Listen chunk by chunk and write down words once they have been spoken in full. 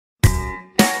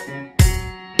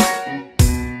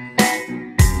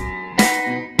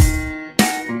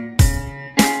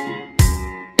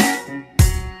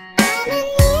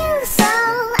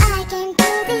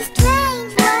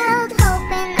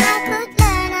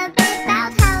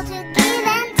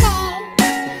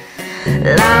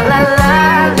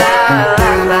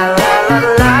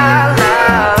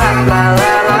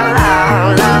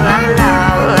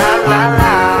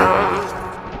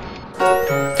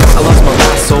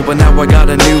but now I got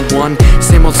a new one.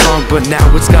 Same old song, but now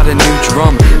it's got a new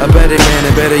drum. A better man,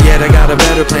 and better yet, I got a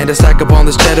better plan to stack up on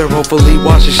this cheddar, hopefully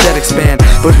watch the shed expand.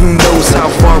 But who knows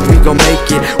how far we gon' make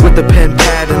it. With a pen,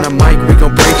 pad, and a mic, we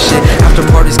gon' break shit. After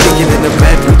parties kicking in the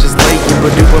bed, we just laking.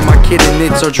 But doing my kid, and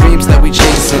it's our dreams that we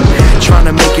chasing. Trying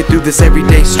to make it through this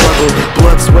everyday struggle.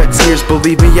 Blood, sweat, tears,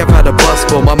 believe me, I've had a bus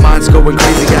full. My mind's going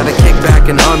crazy, gotta kick back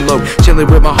and unload.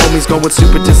 Chilling with my homies, going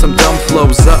super to some dumb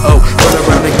flows. Run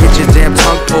around and get your damn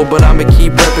tongue pulled, but I'ma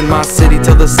keep repping my city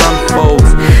till the sun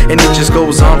folds. And it just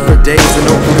goes on for days, and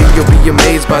hopefully you'll be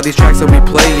amazed by these tracks that we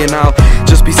play. And I'll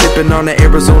just be sipping on the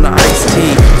Arizona iced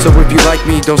tea. So if you like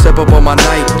me, don't step up on my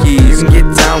Nikes. You can get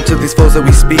down to these flows that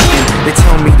we speaking. They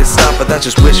tell me to stop, but that's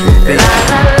just wishful thinking.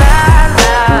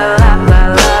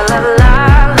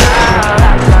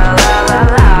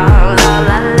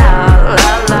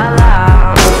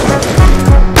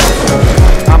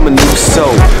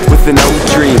 With an old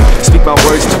dream, speak my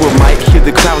words to a mic, hear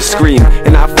the crowd scream,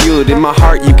 and I feel it in my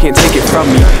heart, you can't take it from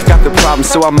me. Got the problem,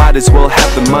 so I might as well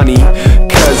have the money,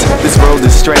 cause this world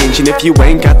is strange, and if you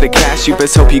ain't got the cash, you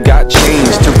best hope you got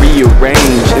change to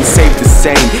rearrange and save the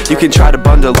same. You can try to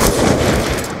bundle